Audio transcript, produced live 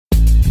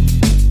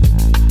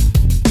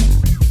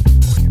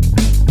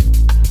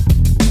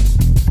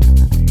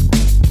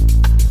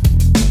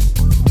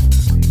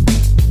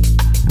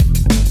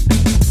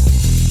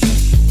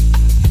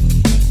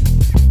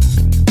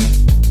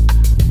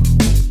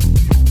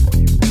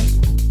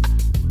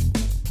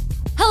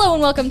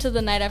and welcome to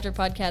the Night After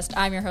Podcast.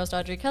 I'm your host,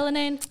 Audrey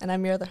Cullinane. And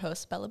I'm your other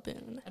host, Bella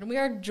Boone. And we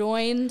are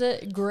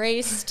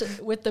graced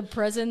with the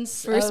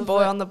presence First of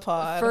boy on the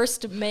pod.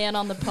 First man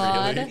on the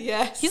pod. Really?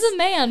 Yes. He's a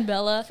man,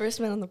 Bella. First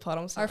man on the pod,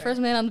 I'm sorry. Our first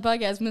man on the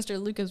podcast,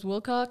 Mr. Lucas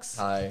Wilcox.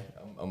 Hi,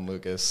 I'm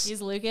Lucas.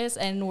 He's Lucas,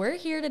 and we're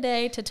here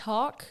today to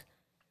talk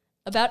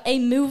about a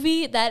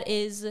movie that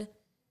is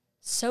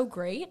so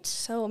great.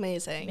 So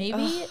amazing.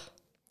 Maybe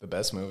The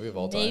best movie of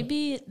all time.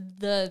 Maybe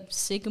the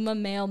Sigma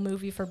male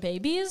movie for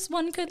babies,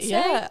 one could say.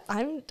 Yeah,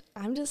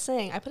 I'm just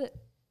saying. I put it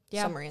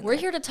summary in We're there.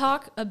 here to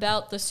talk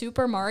about the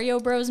Super Mario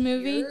Bros.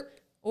 Movie, Yep.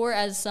 or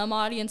as some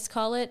audience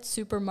call it,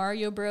 Super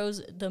Mario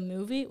Bros. The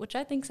movie, which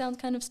I think sounds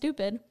kind of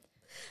stupid.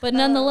 But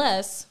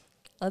nonetheless,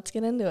 Let's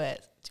get into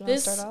it. Do you want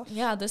to this start off?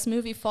 yeah, this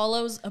movie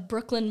follows a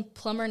Brooklyn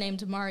plumber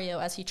named Mario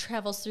as he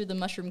travels through the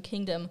Mushroom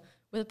Kingdom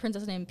with a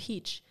princess named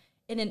Peach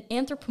and an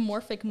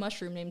anthropomorphic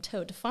mushroom named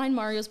Toad to find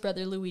Mario's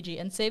brother Luigi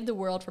and save the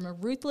world from a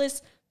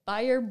ruthless,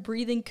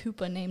 fire-breathing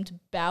Koopa named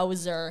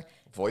Bowser.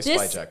 Voiced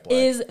by Jack Black.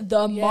 This is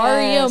the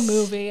Mario Yes.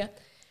 movie.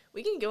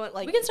 We can go in,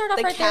 like, We can start off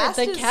the right there. cast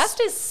The is- cast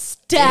is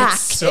stacked.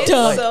 so- It's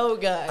like, so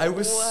good. I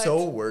was What?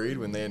 so worried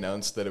when they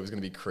announced that it was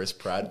going to be Chris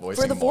Pratt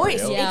voicing For the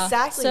voice, Mario. yeah.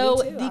 Exactly, So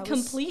me too. the I was,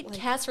 complete like-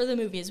 cast for the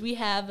movie is we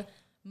have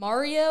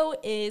Mario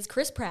is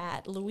Chris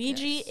Pratt,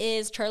 Luigi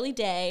is Charlie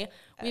Day,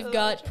 we've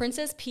got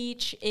Princess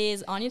Peach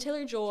is Anya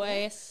Taylor-Joy,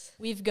 Yes.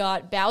 we've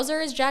got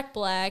Bowser is Jack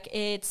Black,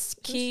 it's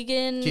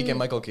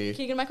Keegan-Michael Key.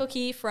 Keegan-Michael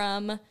Key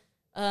from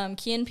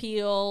Key and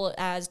Peele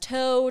as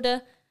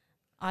Toad.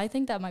 I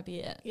think that might be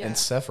it. Yeah. And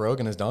Seth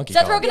Rogen as Donkey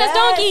Seth Kong. Rogen as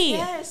Donkey,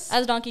 yes.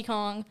 as Donkey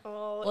Kong.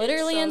 Oh,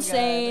 Literally it's so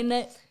insane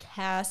good.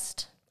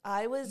 cast.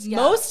 I was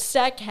Most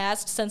stacked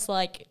cast since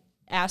like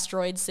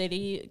Asteroid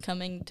City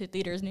coming to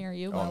theaters near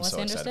you Oh, by I'm Wes so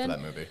excited Anderson.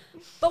 for that movie.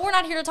 But we're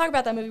not here to talk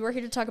about that movie. We're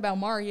here to talk about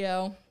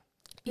Mario.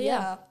 But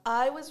Yeah.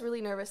 I was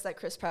really nervous that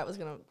Chris Pratt was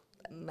gonna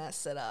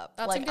mess it up.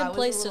 That's Like, a I good was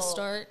place to little-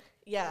 start.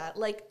 Yeah,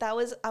 like I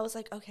was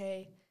like,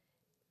 okay,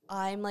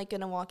 I'm like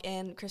gonna walk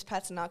in. Chris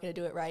Pratt's not gonna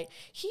do it right.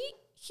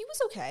 He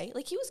was okay.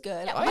 Like he was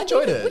good. Yeah, I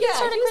enjoyed it. We can Yeah,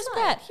 start on he was Chris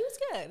fine. Pratt. He was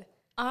good.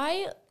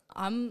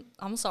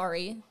 I'm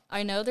sorry.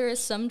 I know there is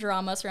some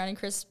drama surrounding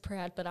Chris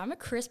Pratt, but I'm a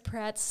Chris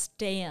Pratt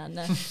stan.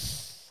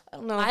 I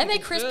don't know. I'm a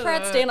Chris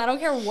Pratt stan. I don't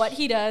care what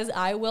he does.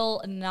 I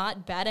will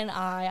not bat an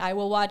eye. I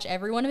will watch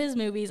every one of his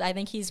movies. I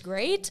think he's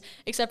great,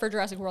 except for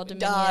Jurassic World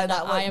Dominion.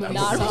 that I am was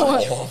not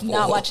awful.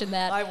 not watching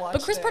that. I but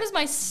watched Chris it. Pratt is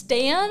my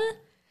stan.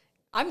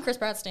 I'm Chris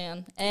Pratt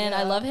stan, and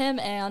I Yeah. love him,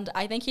 and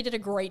I think he did a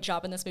great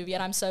job in this movie,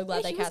 and I'm so glad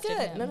Yeah, they he was casted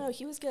good. him. No,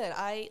 he was good.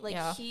 I like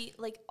Yeah. he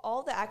like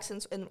all the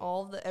accents and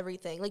all the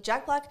everything. Like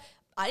Jack Black,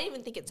 I didn't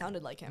even think it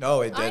sounded like him.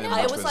 No, it I didn't. know.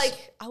 I which was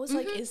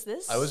like, is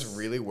this? I was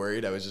really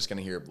worried I was just going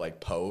to hear like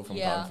Poe from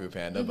Yeah. Kung Fu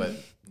Panda, but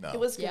no. It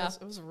was good. Yeah.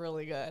 It was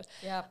really good.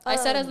 Yeah, I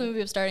said as the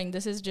movie was starting,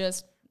 this is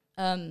just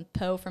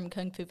Poe from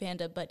Kung Fu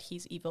Panda, but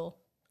he's evil.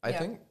 I Yeah.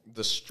 think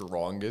the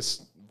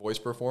strongest voice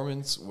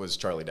performance was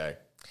Charlie Day.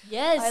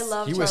 Yes, I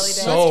love He Charlie was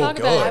Day. so Let's talk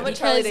about good. it. I'm a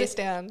Charlie Day because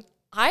stan.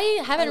 I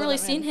haven't love really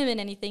that seen man. him in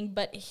anything,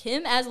 but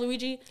him as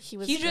Luigi, He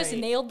was just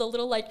great. nailed the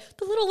little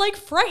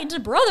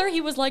frightened brother.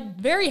 He was like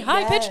very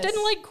high pitched Yes.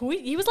 and like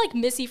he was like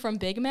Missy from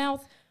Big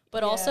Mouth,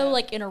 but also Yeah.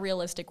 like in a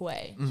realistic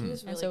way. He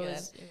was And really so good. it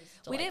was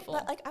We didn't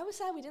delightful. like. I was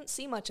sad we didn't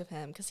see much of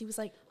him because he was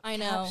like I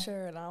know.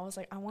 captured, and I was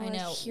like, I I want to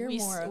know. hear we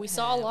more. we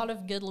saw a lot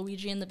of good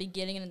Luigi in the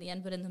beginning and in the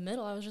end, but in the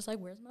middle, I was just like,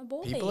 "Where's my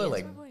boy?" People are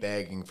Where's like my boy?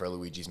 begging for a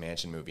Luigi's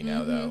Mansion movie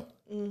now, though.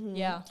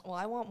 yeah, Well,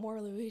 I want more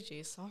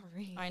Luigi.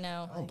 Sorry. I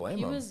know. I don't blame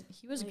he him.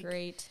 he was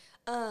great.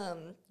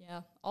 Um.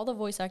 Yeah, all the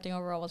voice acting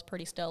overall was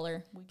pretty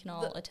stellar. We can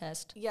all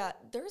attest. Yeah.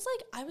 There's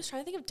like I was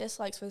trying to think of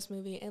dislikes for this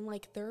movie, and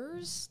like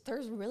there's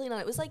really none.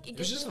 It was like It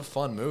was just a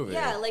fun movie.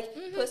 yeah, like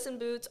Puss in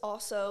Boots.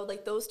 Also,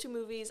 like those two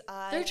movies.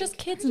 They're just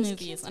kids'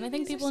 movies, and I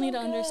think people need to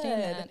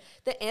understand that.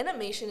 The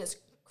animation is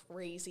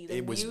crazy. The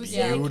It was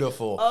music.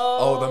 beautiful.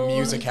 Oh, the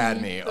music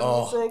had me.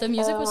 Oh, The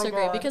music was my so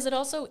great God. because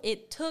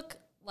it took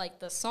like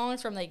the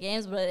songs from the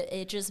games, but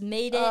it just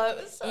made it.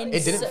 It was so in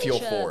it didn't such feel a-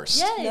 forced.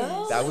 Yes.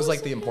 No. That was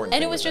like the important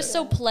And thing it was with just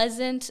so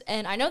pleasant,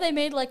 and I know they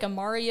made like a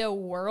Mario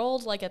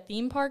World, like a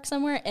theme park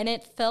somewhere, and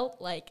it felt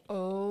like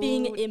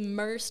being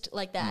immersed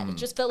like that. It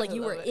just felt like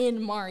you were love it.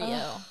 in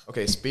Mario.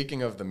 Okay,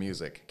 speaking of the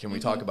music, can we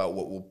talk about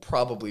what will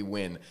probably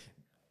win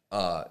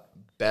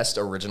best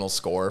original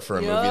score for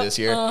a movie this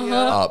year?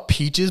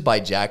 Peaches by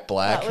Jack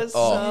Black. That was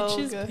oh, so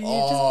Peaches, good. peaches,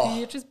 Oh.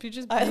 peaches,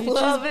 peaches, I peaches,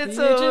 love it peaches,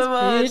 so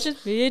much. Peaches,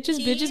 peaches,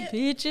 He- peaches,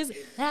 peaches.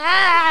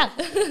 Ah!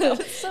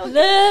 So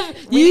Love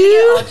We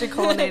you. need to get Audrey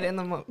Cullinane in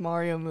the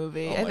Mario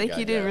movie. Oh I my think God,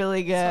 he did yeah.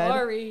 really good.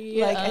 Sorry.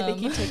 Like I think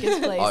he took his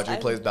place. Audrey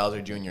plays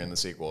Bowser Jr. in the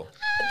sequel.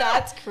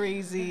 That's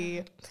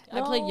crazy.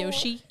 I played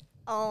Yoshi.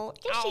 Oh,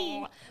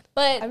 Yoshi.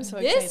 But I'm so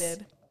this,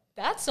 excited.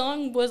 That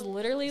song was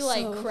literally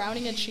like So-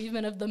 crowning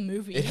achievement of the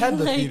movie. It had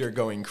the Like, theater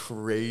going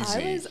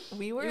crazy.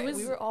 We It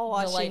was were all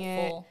watching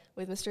delightful. it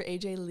with Mr.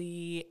 AJ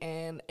Lee,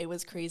 and it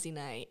was crazy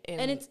night.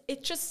 And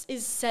it just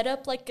is set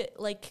up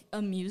like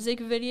a music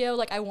video.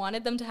 Like I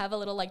wanted them to have a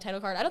little like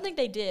title card. I don't think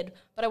they did,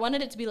 but I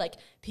wanted it to be like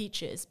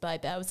Peaches by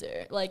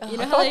Bowser. Like you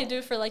know how they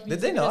do for like Did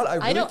music they not? videos?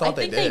 I really thought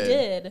they think they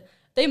did.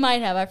 They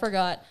might have. I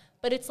forgot.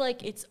 but it's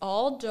like it's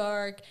all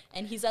dark,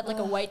 and he's at like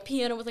a white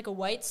piano with like a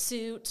white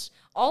suit.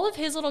 All of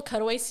his little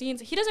cutaway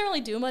scenes, he doesn't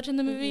really do much in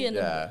the movie.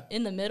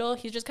 In the middle,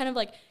 he's just kind of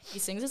like he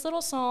sings this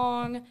little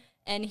song,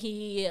 and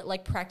he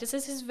like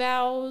practices his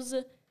vows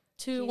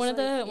to one of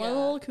the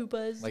little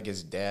Koopas. Like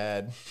his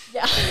dad.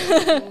 Yeah.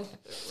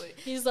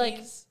 He's like,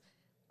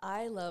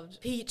 I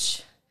loved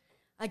Peach,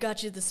 I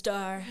got you the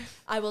star.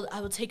 I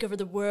will take over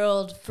the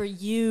world for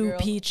you, Girl.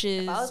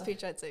 Peaches. If I was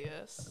Peach, I'd say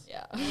yes.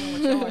 Yeah. I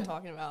don't know what you're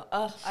talking about.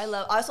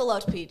 I also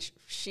loved Peach.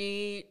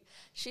 She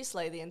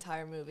slayed the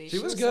entire movie. She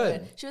was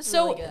good. She was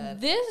So really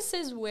good. this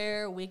is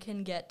where we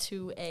can get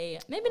to a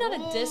maybe not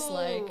a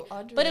dislike,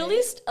 Audrey. but at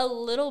least a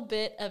little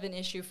bit of an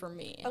issue for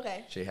me.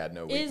 Okay. She had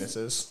no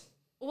weaknesses.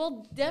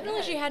 Well,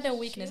 definitely she had no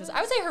weaknesses. I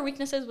would say her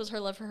weaknesses was her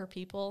love for her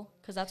people,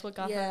 because that's what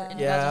got her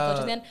into Bowser's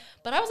Clutches in.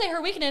 But I would say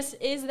her weakness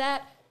is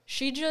that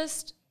she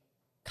just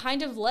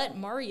kind of let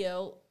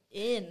Mario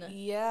in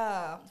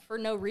Yeah. for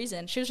no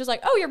reason. She was just like,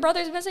 "Oh, your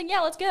brother's missing.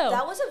 Yeah, let's go."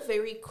 That was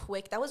very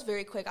quick. I was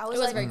very quick. I thought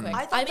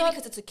I maybe thought-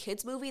 because it's a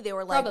kids movie, they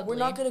were like, we're Probably.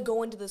 not gonna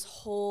go into this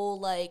whole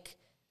like,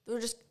 they were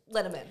just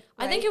let him in.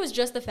 I think it was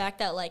just the fact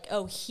that like,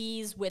 oh,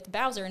 he's with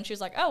Bowser, and she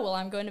was like, "Oh, well,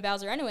 I'm going to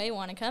Bowser anyway.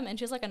 Want to come?" And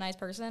she was like a nice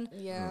person.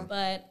 Yeah.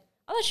 But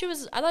I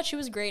thought she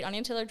was great.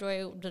 Anya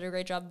Taylor-Joy did a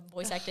great job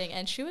voice acting,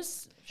 and she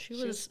was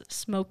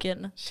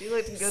smoking. She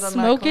looked good on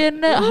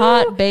Smoking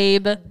hot,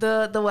 babe.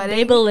 The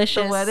wedding.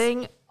 Babelicious. The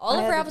wedding. All of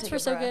I her had to outfits take were a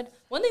so breath. good.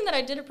 One thing that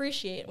I did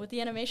appreciate with the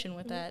animation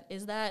with that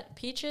is that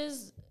Peach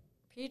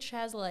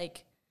has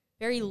like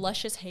very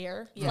luscious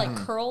hair, It's like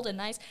curled and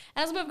nice.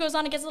 And as the movie goes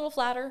on, it gets a little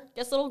flatter,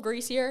 gets a little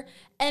greasier.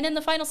 And in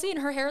the final scene,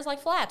 her hair is like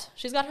flat.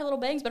 She's got her little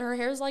bangs, but her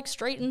hair is like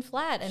straight and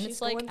flat, and She's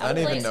it's like going out of I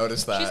didn't place. even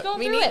notice that. She's going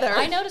Me through neither. it.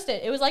 I noticed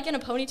it. It was like in a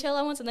ponytail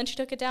at once, and then she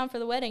took it down for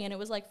the wedding, and it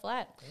was like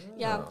flat.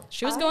 Yeah.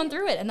 She was going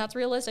through it, and that's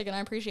realistic, and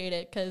I appreciate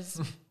it because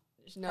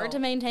No. hard to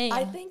maintain.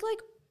 I think like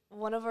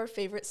one of our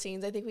favorite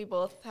scenes I think we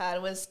both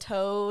had was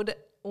Toad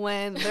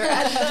when they're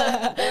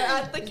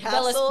at the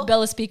castle.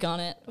 Bella, speak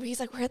on it. He's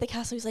like, we're at the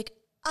castle. He's like,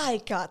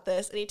 I got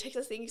this. And he takes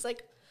this thing. He's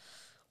like,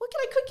 what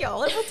can I cook y'all?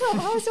 Like, what's up?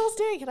 How is y'all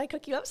staying? Can I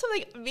cook you up? So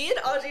like, me and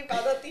Audrey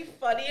found that the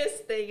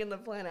funniest thing in the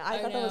planet. I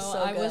thought that was so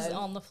I good. was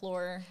on the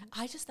floor.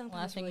 I just thought that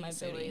was laughing really my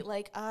silly. booty.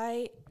 Like,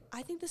 I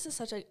think this is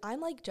such a. I'm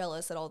like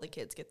jealous that all the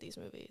kids get these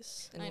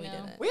movies and I we know.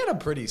 didn't. We had a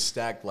pretty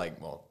stacked,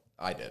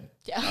 I did.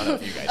 Yeah. I don't know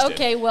if you guys did.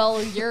 Okay,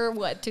 well, you're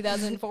what,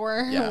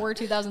 2004? Yeah. We're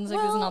 2006.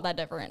 It's Well, not that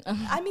different.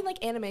 I mean,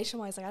 like animation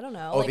wise, like I don't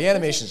know. Oh, like, the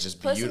animation's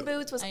just Puss in beautiful.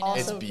 Boots was I know. also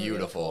It's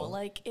beautiful. beautiful.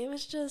 Like it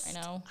was just.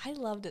 I know. I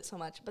loved it so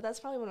much, but that's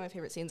probably one of my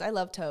favorite scenes. I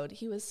love Toad.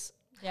 He was.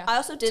 Yeah. I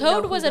also did.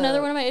 Toad was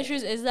another one of my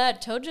issues. Is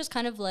that Toad just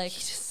kind of like He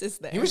just is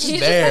there. He was He's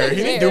just just there. kinda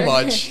He didn't do there.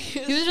 much.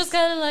 he was just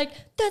kind of like,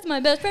 that's my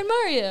best friend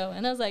Mario,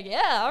 and I was like,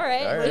 yeah, all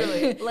right, All right.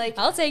 Literally, like,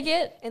 I'll take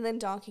it. and then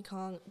Donkey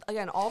Kong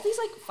again. All these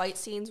like fight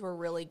scenes were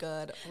really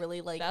good.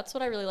 Really like. That's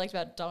what I really liked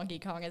about Donkey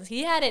Kong is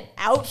he had it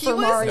out for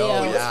was- Mario.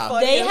 No, yeah.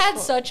 funny They as had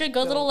fuck. such a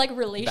good little like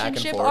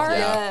relationship forth, arc.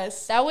 yeah.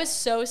 Yes. That was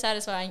so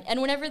satisfying.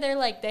 And whenever they're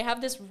like, they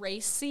have this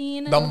race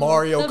scene. The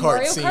Mario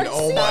Kart scene.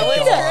 Oh my That was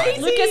god.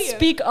 crazy. Lucas,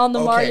 speak on the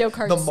Mario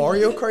Kart The scene.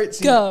 Mario Kart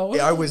scene. Go.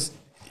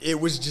 It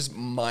was just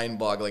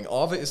mind-boggling.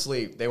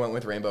 Obviously, they went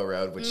with Rainbow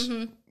Road, which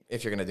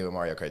if you're gonna do a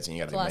Mario Kart scene,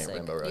 you gotta Classic. do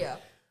Rainbow Road. Yeah.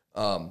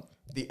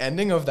 The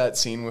ending of that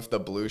scene with the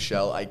blue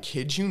shell, I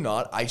kid you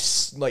not, I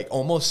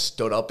almost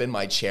stood up in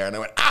my chair and I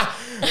went,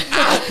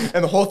 ah!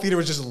 And the whole theater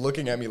was just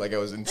looking at me like I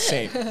was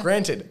insane.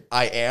 Granted,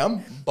 I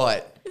am,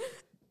 but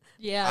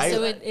Yeah,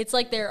 so it's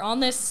like they're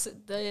on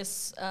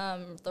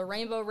the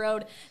Rainbow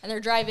Road, and they're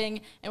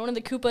driving, and one of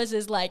the Koopas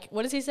is like,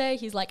 what does he say?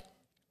 He's like,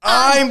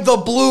 I'm the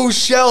blue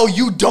shell.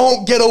 You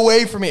don't get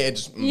away from me. It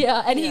just,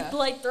 yeah, and he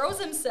like throws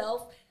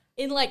himself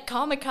in like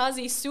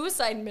kamikaze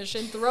suicide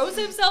mission, throws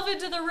himself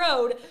into the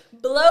road,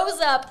 blows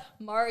up.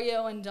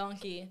 Mario and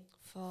Donkey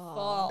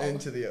fall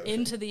into the ocean.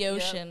 Into the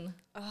ocean.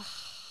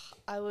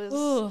 I was.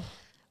 Ooh.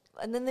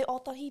 And then they all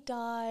thought he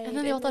died. And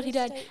then they all thought he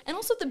died. it's like- And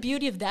also the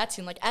beauty of that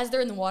scene, like as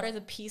they're in the water, the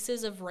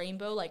pieces of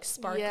rainbow like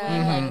sparkling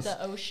Yeah. like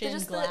the ocean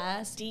just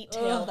glass. the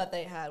detail that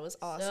they had was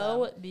awesome.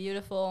 So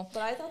beautiful.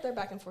 But I thought their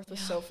back and forth was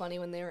so funny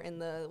when they were in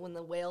the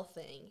whale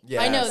thing.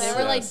 Yes, I know, they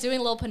were like yes. doing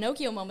a little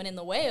Pinocchio moment in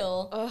the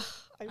whale. Ugh,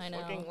 I know.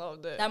 fucking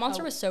loved it. That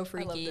monster was so I loved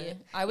freaky. it.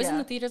 I was in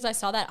Yeah. the theaters, I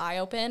saw that eye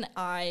open,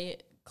 I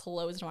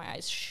closed my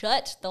eyes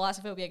shut. The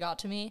Thalassophobia got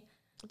to me.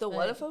 The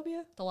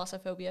whatophobia?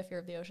 Thalassophobia, fear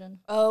of the ocean.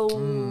 Oh,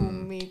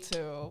 me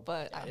too.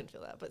 But I didn't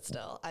feel that. But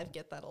still, I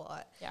get that a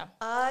lot. Yeah.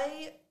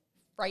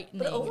 Frightening.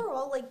 But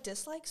overall, like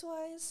dislikes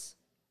wise,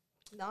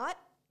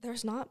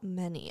 there's not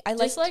many. I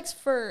like Dislikes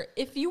for,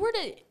 if you were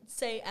to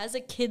say as a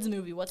kid's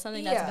movie, what's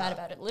something that's Yeah. bad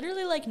about it?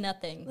 Literally like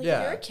nothing. Like, Yeah.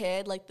 if you're a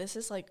kid, like this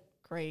is like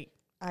great.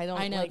 I know,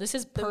 like, this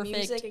is The perfect.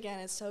 music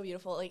again is so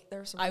beautiful. Like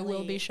there's really, I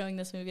will be showing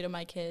this movie to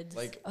my kids.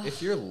 Like,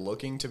 if you're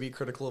looking to be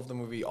critical of the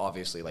movie,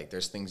 obviously, like,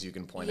 there's things you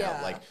can point out.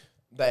 Yeah. Like,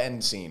 the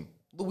end scene.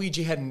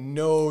 Luigi had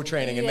no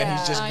training, and then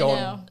he's Yeah. just I going,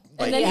 know.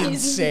 like, And then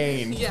he's-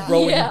 insane, Yeah.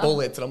 throwing Yeah.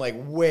 bullets. And I'm like,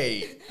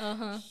 wait.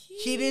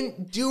 He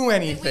didn't do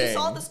anything. We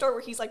saw the story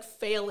where he's like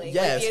failing.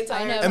 Yes. Like, the entire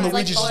I know. And He's, like,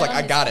 Luigi's just falling like, on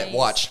I his got face. it,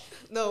 watch.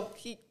 No,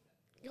 he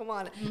Come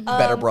on.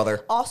 Better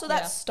brother. Also,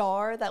 that Yeah.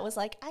 star that was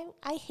like,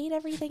 I hate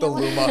everything. The I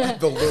wanna-" Luma.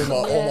 The Luma.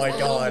 Oh my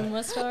god.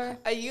 Luma star.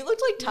 You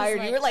looked like tired.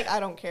 like- you were like, I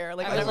don't care.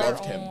 Like, I I was whatever.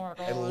 loved him. oh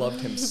my I God.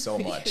 loved him so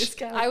He was much.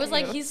 kinda I was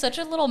like, cute. he's such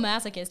a little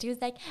masochist. He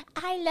was like,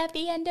 I love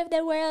the end of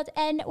the world,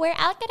 and we're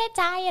all gonna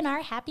die in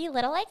our happy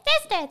little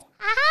existence.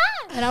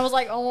 And I was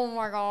like, oh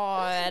my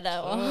god. I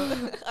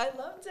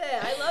loved it.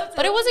 I loved it.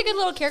 But it was a good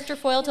little character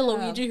foil to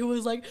Luigi, who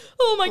was like,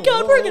 oh my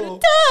god, we're gonna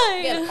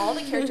die. Yeah, all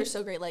the characters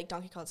so great. Like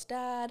Donkey Kong's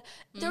dad.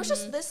 There was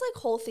just this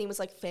like whole theme was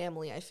like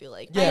family. I feel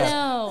like. Yeah. I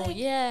know, Like-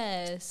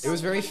 yes. It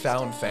was very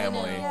found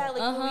family. Yeah,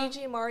 like Uh-huh.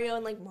 Luigi and Mario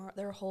and like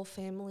their whole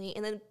family,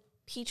 and then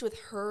Peach with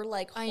her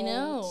like. I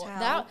know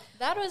hometown.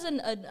 that was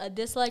a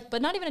dislike,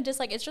 but not even a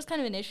dislike. It's just kind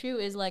of an issue.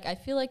 Is like I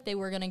feel like they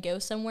were gonna go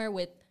somewhere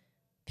with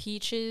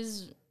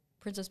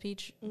Princess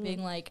Peach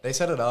being like They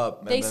set it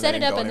up. they set it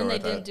didn't up go and then they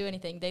anywhere with didn't do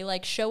anything. They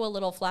like show a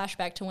little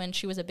flashback to when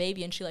she was a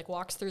baby and she like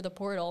walks through the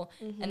portal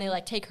and they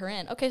like take her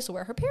in. Okay, so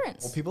where are her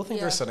parents? Well, people think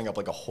Yeah. they're setting up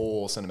like a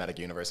whole cinematic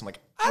universe. I'm like,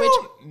 I Which-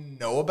 don't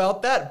know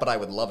about that, but I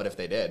would love it if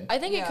they did. I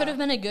think it could Yeah. have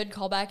been a good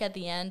callback at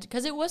the end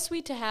because it was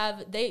sweet to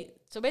have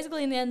so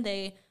basically in the end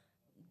they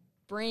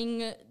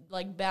bring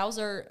like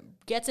Bowser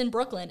gets in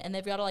Brooklyn and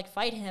they've got to like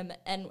fight him,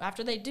 and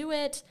after they do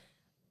it,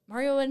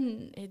 Mario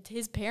and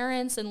his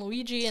parents and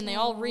Luigi and they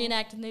all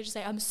reenact and they just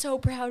say, I'm so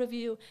proud of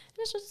you. And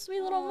it's just a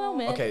sweet little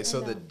moment. Okay, so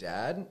the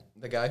dad,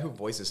 the guy who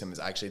voices him, is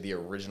actually the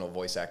original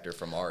voice actor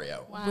from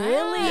Mario. Wow.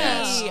 Really?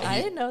 Yes. I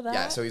didn't know that.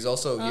 Yeah, so he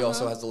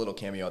also has a little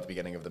cameo at the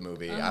beginning of the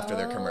movie after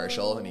their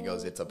commercial, and he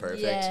goes, "It's a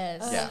perfect."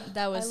 Yes. Yeah,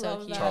 That was I so love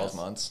cute. that. Charles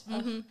Muntz.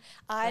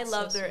 I That's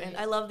love so their. sweet.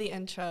 I love the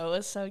intro. It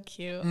was so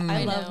cute. Mm.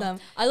 I I love know. them.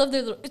 I love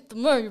their little, it's the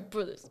Mario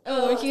Brothers.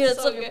 Oh, Oh, he gets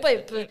so such a good.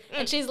 paper.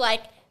 And she's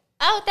like,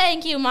 oh,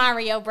 thank you,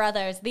 Mario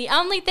Brothers. The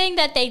only thing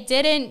that they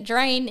didn't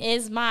drain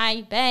is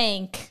my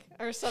bank.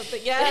 Or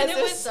something. Yes, And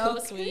it was so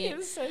cute. sweet. It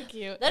was so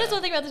cute. That is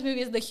one thing about this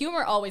movie is the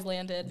humor always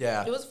landed.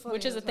 Yeah, It was funny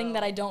Which is a as thing well.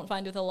 that I don't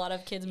find with a lot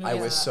of kids' movies. I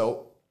was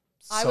so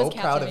I was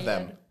proud of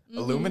them. captivated.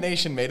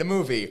 Illumination made a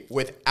movie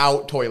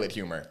without toilet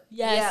humor.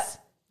 Yes.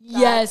 Yeah.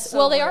 Yes. That's so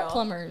well, they are real.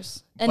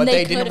 plumbers. But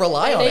they didn't could-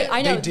 rely on it.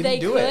 I know. They didn't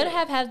do could it.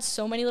 have had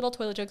so many little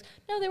toilet jokes.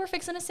 No, they were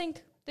fixing a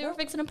sink. They were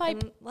fixing a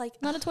pipe.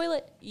 Like Not a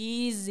toilet.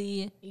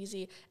 Easy.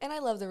 easy. And I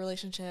love the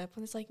relationship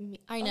when it's like me,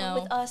 I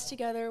know. with us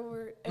together,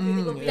 we're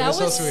everything will be. It That was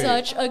so was sweet.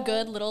 such a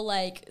good little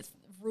like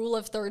rule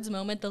of thirds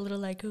moment. The little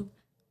like, oh,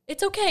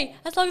 it's okay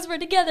as long as we're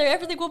together,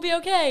 everything will be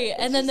okay.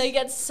 And then they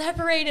get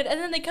separated, and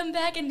then they come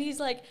back, and he's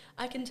like,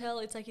 I can tell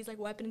it's like he's like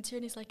wiping a tear,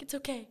 and he's like, it's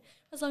okay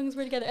as long as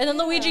we're together. And then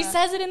Luigi Yeah.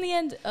 says it in the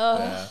end. Oh,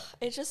 Yeah.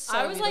 It's just. So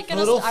I was like, A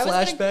gonna, little I was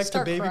gonna flashback to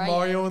start baby crying.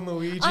 Mario and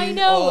Luigi. I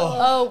know. Oh.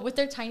 Oh, with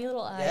their tiny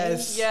little eyes.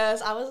 Yes.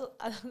 Yes, I was.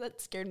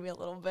 that scared me a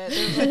little bit.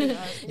 It was like,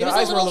 It Their was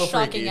eyes a were a little little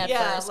shocking freaky. at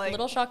Yeah, first. like- A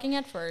little shocking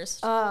at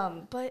first.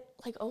 But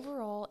like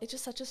overall, it's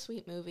just such a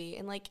sweet movie,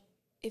 and like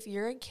if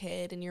you're a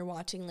kid and you're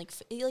watching, like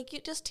like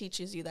it just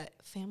teaches you that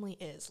family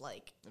is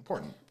like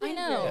Important. I very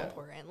know. Yeah.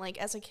 important. Like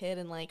as a kid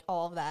and like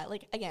all of that.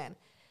 Like again,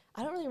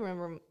 I don't really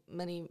remember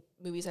many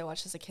movies I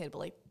watched as a kid, but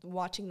like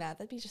watching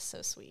that'd be just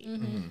so sweet.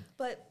 Mm-hmm.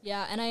 But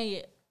Yeah, and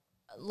I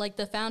like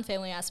the found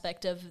family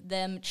aspect of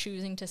them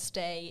choosing to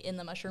stay in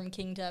the Mushroom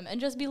Kingdom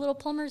and just be little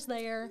plumbers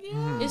there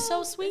is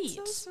so sweet.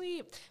 it's so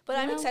sweet. But You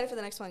I'm know? excited for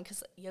the next one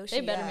because Yoshi.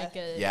 They better make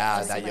a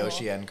Yeah, a that sequel.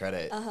 Yoshi end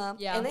credit.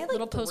 Yeah, and they had,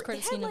 little like,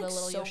 post-credit they had, scene of like, the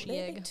little Yoshi they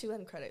had, egg. like, 2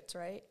 end credits,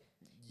 right?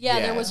 Yeah,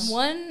 there was Yes.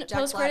 one Jack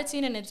post credit Black.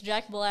 scene and it's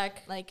Jack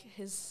Black. Like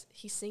he's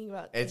singing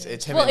about. It's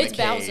him Well, in it's the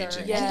cage. Bowser,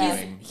 and Yeah. he's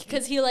doing-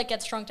 because he like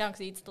gets shrunk down because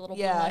he eats the little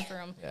blue Yeah.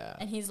 mushroom. Yeah.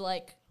 And he's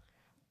like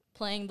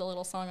playing the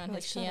little song on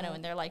Like, his shut piano, up.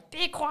 and they're like,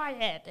 "Be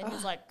quiet," and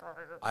he's like,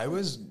 I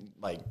was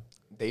like,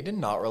 they did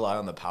not rely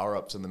on the power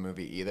ups in the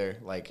movie either.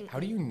 Like, how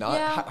do you not?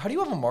 Yeah. How do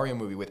you have a Mario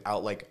movie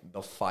without like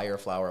the Fire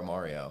Flower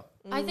Mario?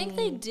 I think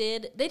they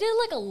did. They did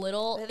like a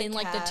little They had a in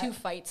like the cat. 2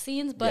 fight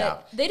scenes, but Yeah.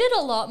 they did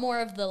a lot more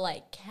of the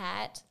like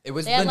cat. It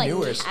was they had the like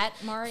newer cat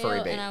Mario,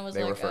 furry bait. and I was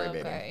They were like, furry oh,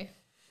 baiting. okay.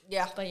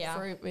 Yeah, But yeah.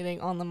 for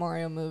reading on the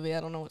Mario movie, I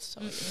don't know what to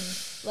tell you.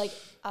 Like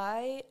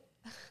I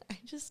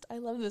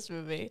love this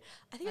movie.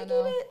 I think I I,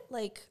 know. gave it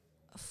like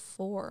a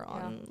 4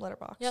 on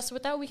Letterboxd. Yeah. So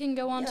with that, we can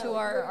go on Yeah, to we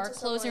our, go our into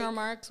some, closing like-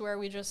 remarks where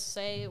we just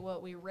say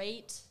what we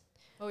rate.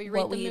 What we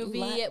What rate the we movie,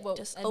 like, what,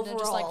 just and then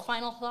just like overall.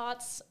 final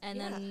thoughts, and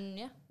Yeah. then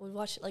yeah, we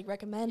watch it, like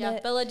recommend yeah.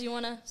 it. Bella, do you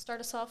want to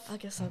start us off? I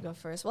guess I'll go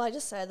first. Well, I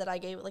just said that I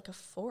gave it like a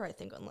 4, I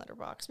think, on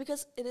Letterboxd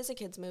because it is a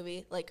kids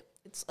movie. Like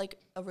it's like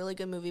a really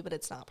good movie, but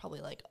it's not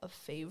probably like a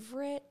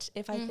favorite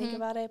if I think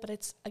about it. But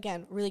it's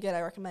again really good. I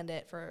recommend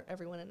it for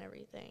everyone and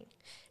everything.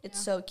 It's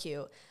so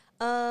cute.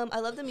 I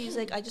love the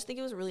music. I just think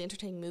it was a really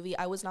entertaining movie.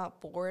 I was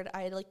not bored.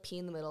 I had to like pee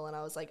in the middle, and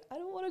I was like, I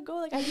don't want to go.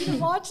 Like I need to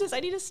watch this. I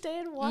need to stay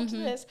and watch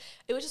this.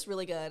 It was just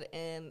really good,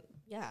 and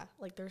yeah,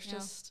 like there's Yeah.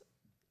 just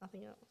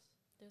nothing else.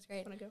 It was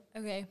great. Want to go?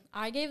 Okay,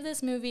 I gave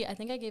this movie. I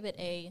think I gave it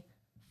a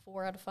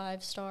 4 out of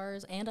 5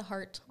 stars and a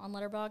heart on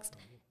Letterboxd.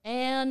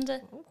 And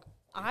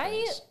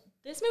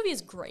this movie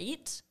is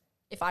great.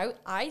 If I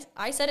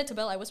said it to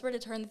Bella, I whispered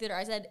it to her in the theater.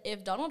 I said,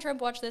 if Donald Trump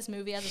watched this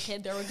movie as a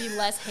kid, there would be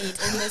less hate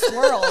in this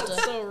world.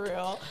 So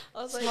real.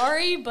 I was like,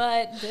 Sorry,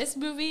 but this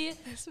movie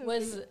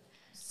was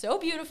so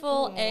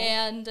beautiful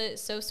and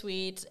so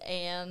sweet,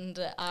 and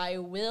I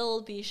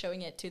will be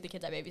showing it to the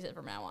kids I babysit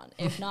from now on,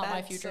 if not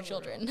my future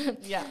children.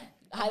 Yeah.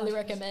 Highly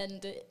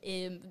recommend.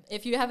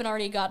 If you haven't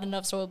already gotten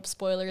enough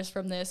spoilers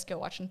from this, go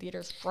watch in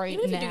theaters right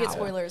Even if now. you do get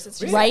spoilers, it's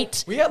just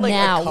Right We had like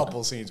now. a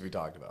couple scenes we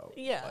talked about.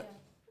 yeah. but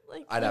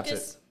Like I'd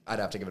Lucas-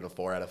 have to give it a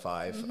 4 out of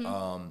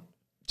 5.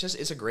 Just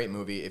it's a great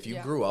movie. If you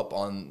Yeah. grew up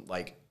on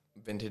like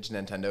vintage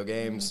Nintendo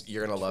games,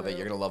 you're gonna love it. True.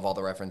 You're gonna love all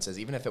the references.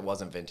 Even if it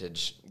wasn't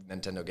vintage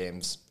Nintendo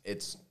games,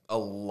 it's a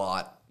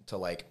lot to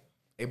like.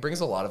 It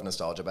brings a lot of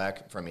nostalgia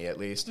back for me, at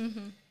least.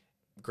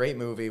 Great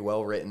movie,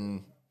 well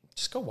written.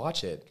 Just go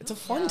watch it. It's a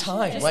fun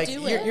time. Just like do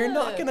you're it.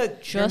 not gonna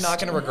Just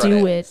regret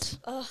do it. it.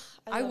 Ugh,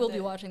 I will loved be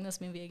it. watching this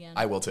movie again.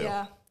 I will too.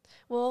 Yeah.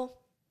 Well,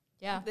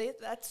 Yeah.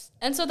 that's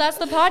And so that's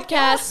the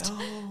podcast.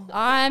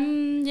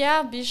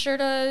 Be sure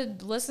to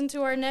listen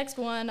to our next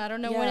one. I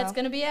don't know when Yeah. it's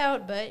going to be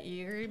out, but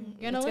you're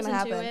going to it's listen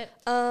gonna to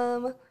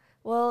happen. it.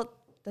 Well,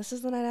 this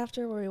is the night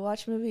after where we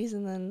watch movies,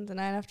 and then the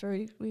night after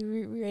we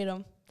rate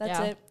them. That's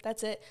Yeah. it.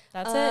 That's it.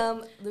 That's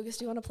it. Lucas,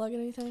 do you want to plug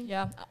anything?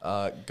 Yeah.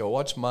 Go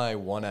watch my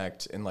one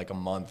act in like a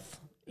month.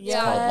 It's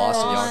Yeah. called Lost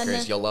in Fun.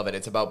 Yonkers. You'll love it.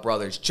 It's about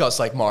brothers, just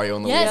like Mario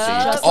and Luigi. Yes,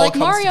 It just all like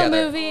comes Mario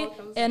together. movie. All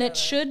comes And it together.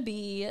 should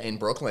be. In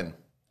Brooklyn.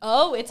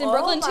 Oh, it's in Oh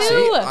Brooklyn my. too.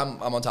 See,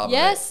 I'm on top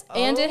Yes, of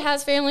and Oh. it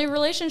has family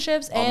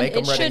relationships, I'll and make 'em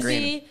it red and should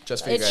green, be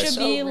just for you it guys. should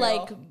So be real.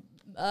 like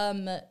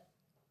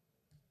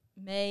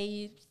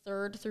May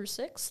 3rd through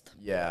 6th. it.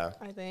 Yeah.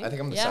 I think.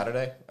 I'm the Yeah.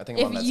 Saturday. I think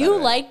I'm on If that you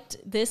Saturday. liked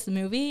this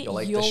movie, You'll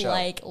like the you'll show.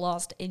 like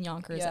Lost in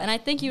Yonkers. Yeah. And I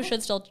think you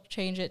should still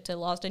change it to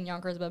Lost in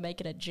Yonkers, but make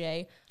it a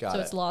J. Got so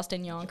it. it's Lost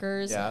in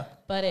Yonkers. Yeah.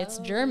 But it's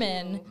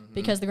German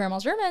because the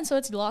grandma's German, so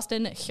it's Lost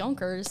in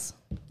Yonkers.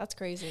 That's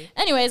crazy.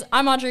 Anyways,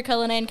 I'm Audrey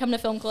Cullinane. Come to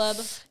Film Club.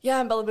 Yeah,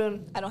 I'm Bella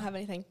Boone. I don't have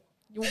anything.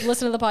 You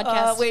listen to the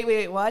podcast.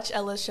 Wait. Watch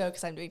Ella's show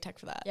because I'm doing tech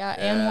for that. Yeah,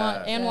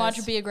 Yeah. and watch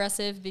Yes. Be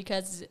Aggressive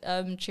because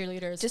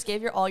cheerleaders. Just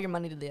gave all your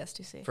money to the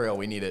STC. For real,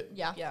 we need it.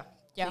 yeah. Yeah.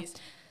 Yeah. Please.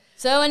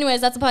 So anyways,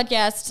 that's the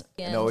podcast.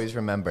 And always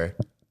remember.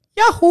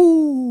 That's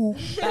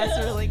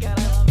really good. I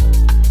love it.